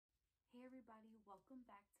everybody, welcome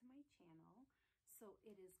back to my channel. So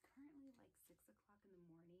it is currently like 6 o'clock in the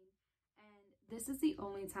morning and this is the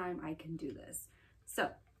only time I can do this. So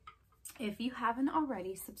if you haven't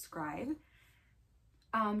already, subscribe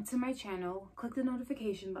to my channel, click the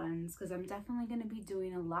notification buttons because I'm definitely going to be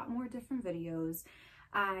doing a lot more different videos.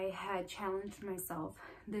 I had challenged myself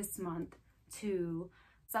this month to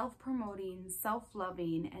self-promoting,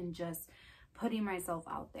 self-loving, and just putting myself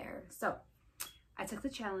out there. So I took the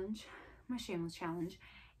challenge, my shameless challenge,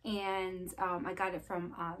 and I got it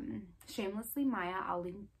from Shamelessly Maya. I'll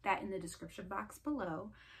link that in the description box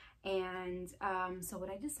below. And so what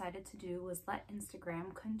I decided to do was let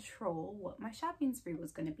Instagram control what my shopping spree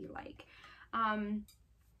was going to be like.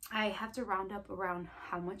 I have to round up around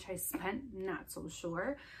how much I spent, not so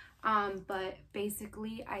sure. But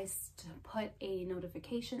basically I put a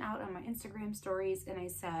notification out on my Instagram stories and I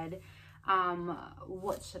said,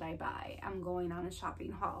 what should I buy? I'm going on a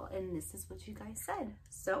shopping haul, and this is what you guys said.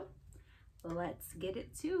 So let's get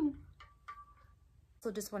it too. So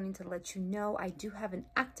just wanting to let you know, I do have an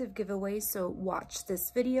active giveaway, so watch this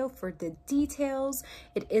video for the details.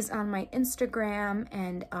 It is on my Instagram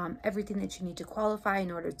and everything that you need to qualify in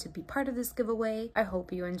order to be part of this giveaway. I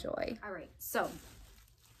hope you enjoy. All right, so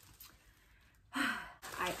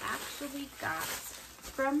I actually got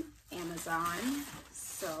from Amazon,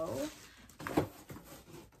 so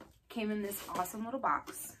came in this awesome little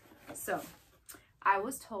box. So I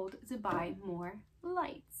was told to buy more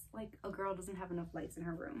lights, like a girl doesn't have enough lights in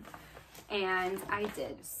her room, and I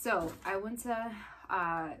did. So I went to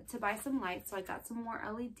buy some lights, so I got some more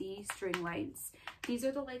LED string lights. These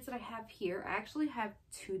are the lights that I have here. I actually have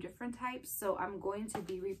two different types, so I'm going to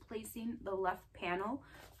be replacing the left panel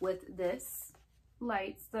with this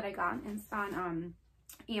lights that I got on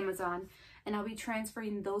Amazon, and I'll be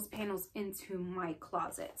transferring those panels into my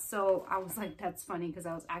closet. So I was like, that's funny, because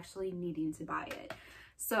I was actually needing to buy it.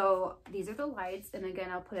 So these are the lights, and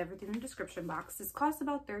again, I'll put everything in the description box. This cost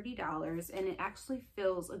about $30, and it actually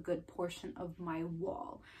fills a good portion of my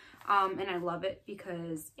wall. And I love it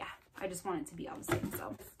because, yeah, I just want it to be all the same. So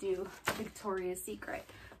let's do Victoria's Secret.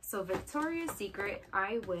 So Victoria's Secret,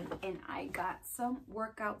 I went and I got some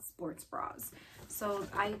workout sports bras. So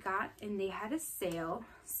I got, and they had a sale.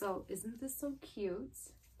 So isn't this so cute?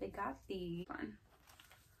 They got the fun.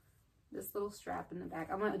 This little strap in the back.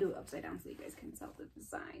 I'm gonna do it upside down so you guys can tell the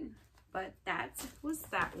design. But that was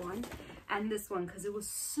that one, and this one, because it was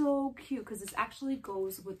so cute, because this actually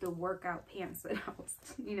goes with the workout pants that I was,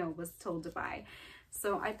 was told to buy.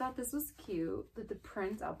 So I thought this was cute. But the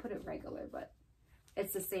print, I'll put it regular, but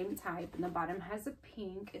it's the same type, and the bottom has a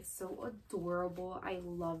pink. It's so adorable. I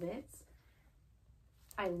love it.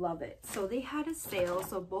 I love it. So they had a sale.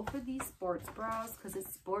 So both of these sports bras, because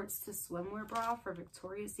it's sports to swimwear bra for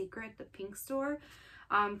Victoria's Secret, the pink store,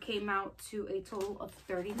 came out to a total of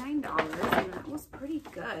 $39, and that was pretty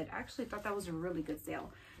good. I actually thought that was a really good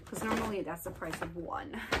sale, because normally that's the price of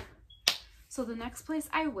one. So the next place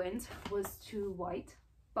I went was to White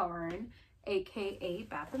Barn, aka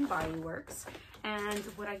Bath and Body Works. And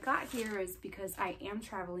what I got here is, because I am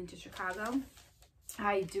traveling to Chicago,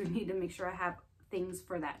 I do need to make sure I have things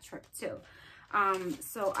for that trip too.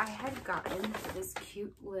 So I had gotten this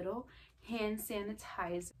cute little hand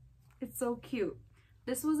sanitizer. It's so cute.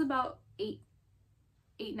 This was about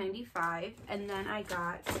 $8.95, and then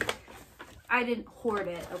I didn't hoard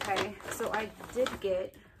it, okay? So I did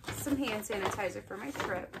get some hand sanitizer for my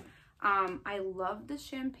trip. I love the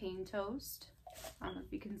champagne toast. I don't know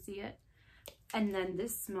if you can see it. And then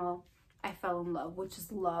this smell, I fell in love, which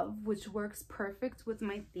is love, which works perfect with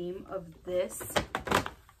my theme of this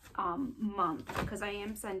month, because I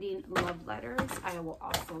am sending love letters. I will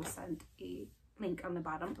also send a link on the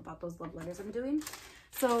bottom about those love letters I'm doing.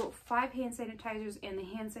 So 5 hand sanitizers and the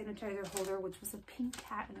hand sanitizer holder, which was a pink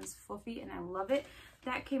cat and it's fluffy and I love it.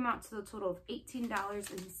 That came out to the total of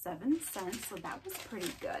 $18.07, so that was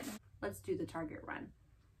pretty good. Let's do the Target run.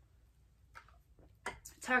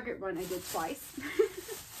 Target run I did twice.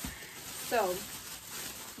 So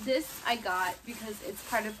this I got because it's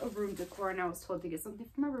part of a room decor, and I was told to get something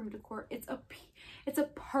for my room decor. It's a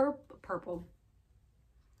purple.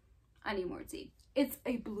 I need more tea. It's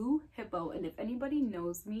a blue hippo, and if anybody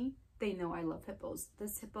knows me, they know I love hippos.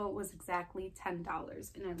 This hippo was exactly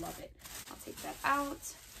 $10, and I love it. I'll take that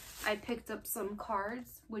out. I picked up some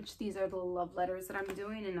cards, which these are the love letters that I'm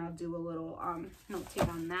doing, and I'll do a little notate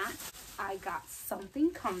on that. I got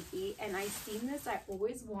something comfy, and I seen this. I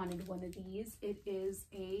always wanted one of these. It is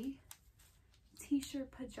a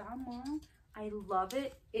t-shirt pajama. I love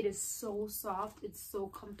it. It is so soft. It's so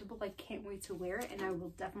comfortable. I can't wait to wear it, and I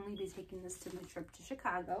will definitely be taking this to my trip to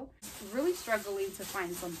Chicago. Really struggling to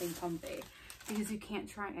find something comfy because you can't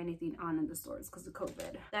try anything on in the stores because of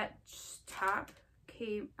COVID. That top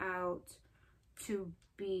came out to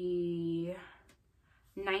be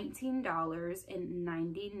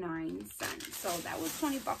 $19.99, so that was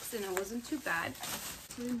 20 bucks, and it wasn't too bad.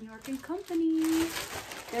 To New York & Company.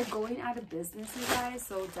 They're going out of business, you guys,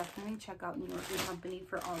 so definitely check out New York & Company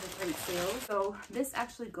for all the great sales. So this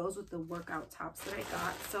actually goes with the workout tops that I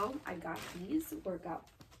got. So I got these workout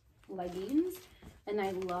leggings, and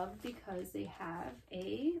I love because they have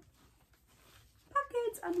a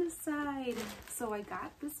pockets on the side. So I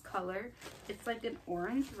got this color. It's like an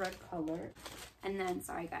orange red color, and then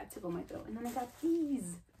I got to go my bill, and then I got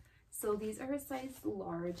these. So these are a size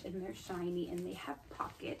large, and they're shiny, and they have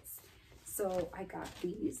pockets. So I got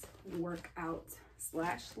these workout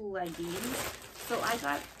 / leggings. So I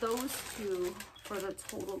got those two for the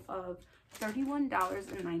total of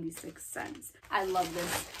 $31.96. I love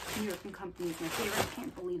this. New York & Company is my favorite. I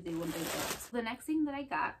can't believe they went bankrupt. The next thing that I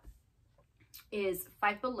got is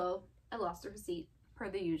Five Below. I lost a receipt per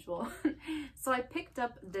the usual. So I picked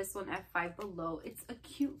up this one at Five Below. It's a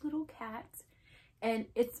cute little cat. And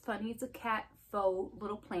it's funny, it's a cat faux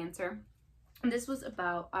little planter. And this was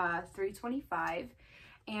about $3.25.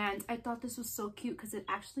 And I thought this was so cute because it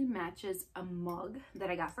actually matches a mug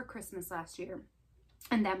that I got for Christmas last year.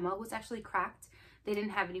 And that mug was actually cracked. They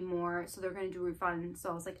didn't have any more, so they're going to do a refund.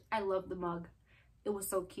 So I was like, I love the mug. It was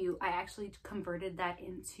so cute. I actually converted that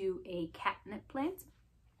into a catnip plant.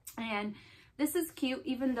 And this is cute,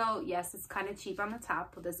 even though, yes, it's kind of cheap on the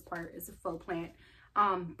top, but this part is a faux plant.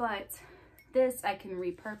 But this I can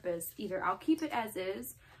repurpose. Either I'll keep it as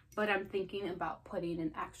is, but I'm thinking about putting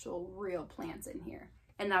an actual real plant in here.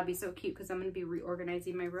 And that'd be so cute because I'm going to be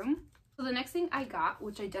reorganizing my room. So the next thing I got,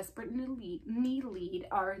 which I desperately need,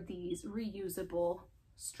 are these reusable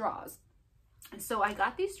straws. So I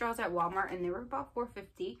got these straws at Walmart, and they were about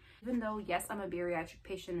 $4.50. Even though, yes, I'm a bariatric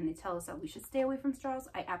patient and they tell us that we should stay away from straws,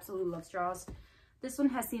 I absolutely love straws. This one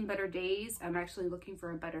has seen better days. I'm actually looking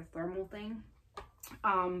for a better thermal thing.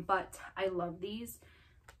 But I love these,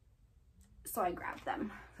 so I grabbed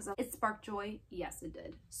them because it sparked joy. Yes, it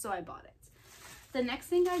did. So I bought it. The next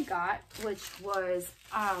thing I got, which was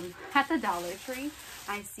at the Dollar Tree,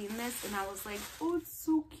 I seen this and I was like, oh, it's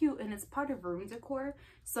so cute, and it's part of room decor.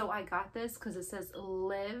 So I got this because it says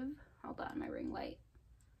live, hold on, my ring light,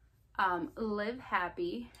 live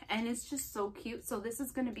happy, and it's just so cute. So this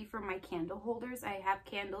is going to be for my candle holders. I have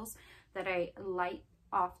candles that I light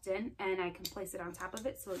often, and I can place it on top of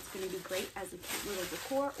it, so it's going to be great as a cute little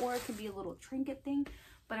decor, or it could be a little trinket thing,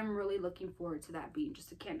 but I'm really looking forward to that being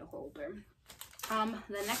just a candle holder.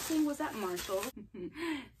 The next thing was at Marshall.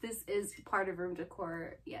 This is part of room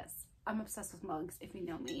decor. Yes, I'm obsessed with mugs, if you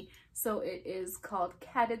know me. So it is called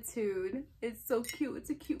Catitude. It's so cute. It's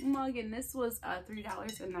a cute mug, and this was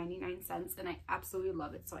 $3.99, and I absolutely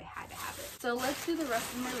love it, so I had to have it. So let's do the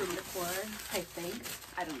rest of my room decor, I think.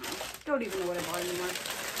 I don't know. Don't even know what I bought anymore.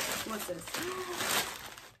 What's this?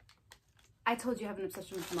 I told you I have an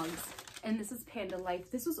obsession with mugs, and this is Panda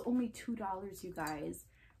Life. This was only $2, you guys,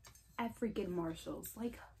 at freaking Marshall's.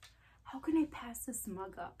 Like, how can I pass this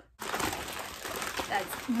mug up?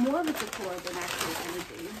 That's more of a decor than actually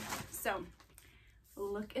anything. So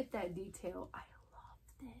look at that detail. I love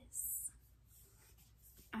this.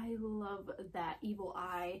 I love that evil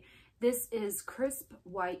eye. This is crisp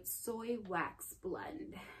white soy wax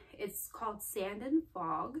blend. It's called Sand and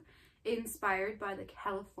Fog, inspired by the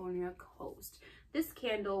California coast. This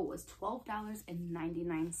candle was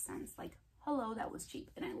 $12.99. Like, hello, that was cheap,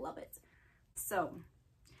 and I love it. So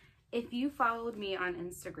if you followed me on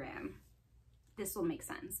Instagram, this will make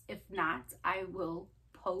sense. If not, I will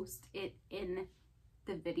post it in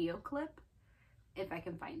the video clip if I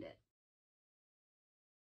can find it.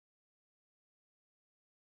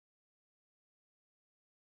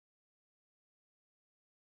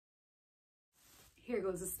 Here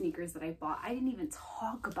goes the sneakers that I bought. I didn't even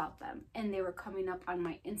talk about them, and they were coming up on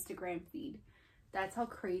my Instagram feed. That's how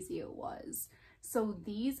crazy it was. So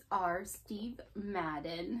these are Steve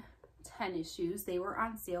Madden tennis shoes. They were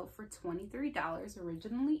on sale for $23,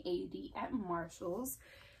 originally $80 at Marshall's.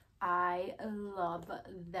 I love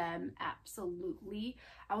them, absolutely.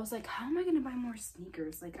 I was like, how am I gonna buy more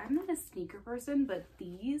sneakers? Like, I'm not a sneaker person, but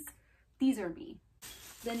these are me.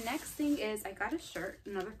 The next thing is I got a shirt,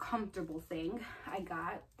 another comfortable thing.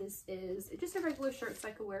 This is just a regular shirt so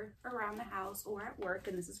I could wear around the house or at work,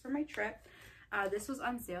 and this is for my trip. This was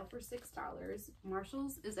on sale for $6.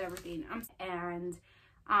 Marshall's is everything. And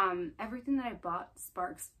Everything that I bought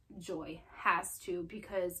sparks joy, has to,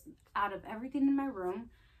 because out of everything in my room,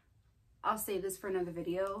 I'll save this for another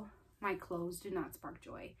video, my clothes do not spark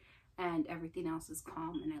joy, and everything else is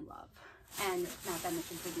calm and I love, and not that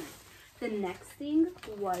much improvement. The next thing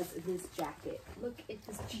was this jacket. Look at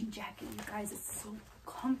this jean jacket, you guys. It's so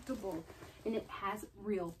comfortable and it has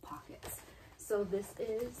real pockets. So this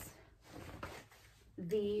is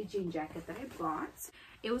the jean jacket that I bought.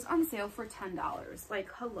 It was on sale for $10. Like,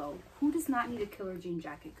 hello, who does not need a killer jean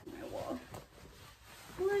jacket on my wall?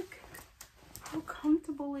 Look how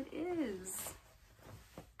comfortable it is.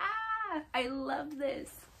 Ah, I love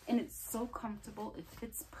this. And it's so comfortable. It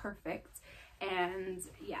fits perfect. And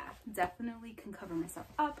yeah, definitely can cover myself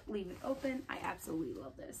up, leave it open. I absolutely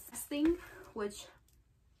love this. Last thing, which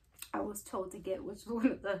I was told to get, which was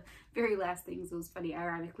one of the very last things, it was funny,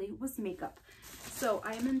 ironically, was makeup. So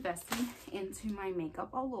I am investing into my makeup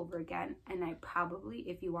all over again. And I probably,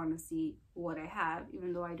 if you want to see what I have,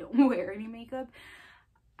 even though I don't wear any makeup,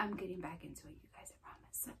 I'm getting back into it, you guys,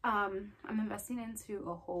 I promise. I'm investing into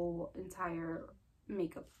a whole entire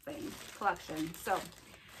makeup collection. So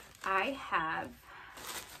I have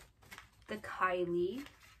the Kylie.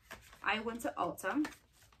 I went to Ulta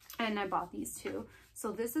and I bought these two.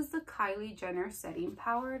 So this is the Kylie Jenner setting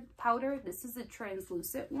powder. This is a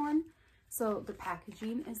translucent one. So the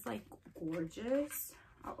packaging is like gorgeous.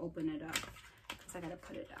 I'll open it up because I gotta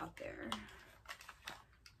put it out there.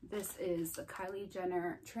 This is the Kylie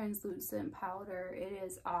Jenner translucent powder. It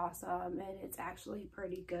is awesome and it's actually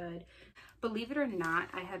pretty good. Believe it or not,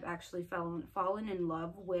 I have actually fallen in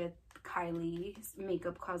love with Kylie's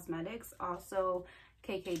makeup cosmetics. Also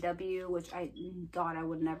KKW, which I thought I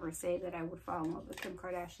would never say that I would fall in love with Kim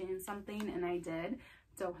Kardashian and something, and I did.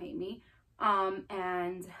 Don't hate me.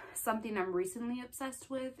 And something I'm recently obsessed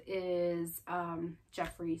with is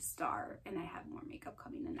Jeffree Star, and I have more makeup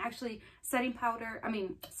coming in. Actually, setting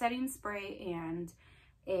spray and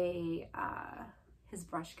a his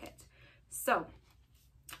brush kit. So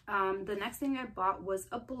the next thing I bought was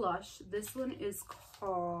a blush. This one is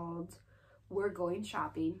called We're Going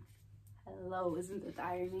Shopping. Hello, isn't it the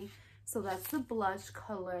irony? So that's the blush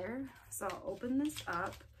color. So I'll open this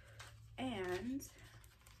up, and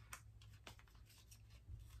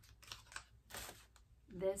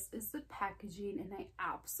this is the packaging, and I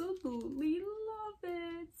absolutely love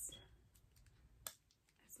it. Let's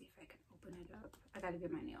see if I can open it up. I gotta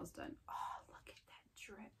get my nails done. Oh, look at that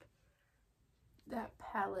drip. That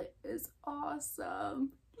palette is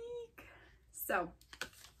awesome. Eek. So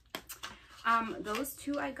those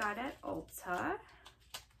two I got at Ulta,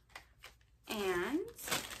 and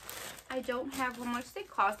I don't have how much they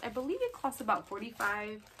cost. I believe it costs about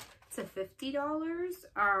 $45 to $50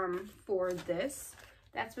 for this.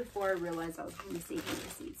 That's before I realized I was going to save my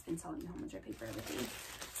receipts and telling you how much I paid for everything.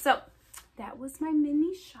 So that was my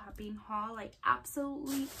mini shopping haul. I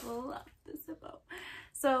absolutely love this about.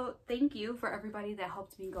 So thank you for everybody that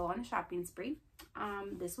helped me go on a shopping spree.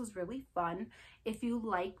 This was really fun. If you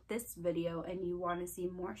like this video and you want to see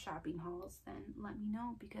more shopping hauls, then let me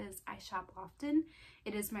know, because I shop often.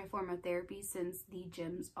 It is my form of therapy since the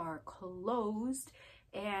gyms are closed,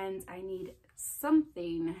 and I need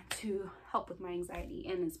something to help with my anxiety,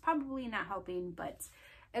 and it's probably not helping, but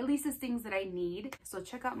at least it's things that I need. So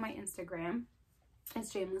check out my Instagram.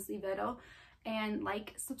 It's Shamelessly Veto. And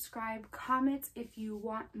like, subscribe, comment if you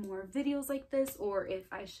want more videos like this, or if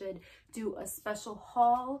I should do a special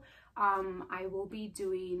haul. I will be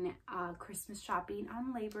doing Christmas shopping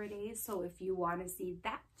on Labor Day, so if you want to see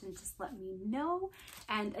that, then just let me know.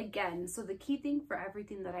 And again, so the key thing for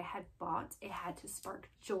everything that I had bought, it had to spark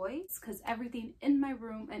joy, because everything in my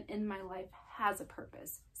room and in my life has a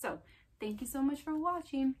purpose. So thank you so much for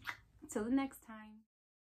watching. Until the next time.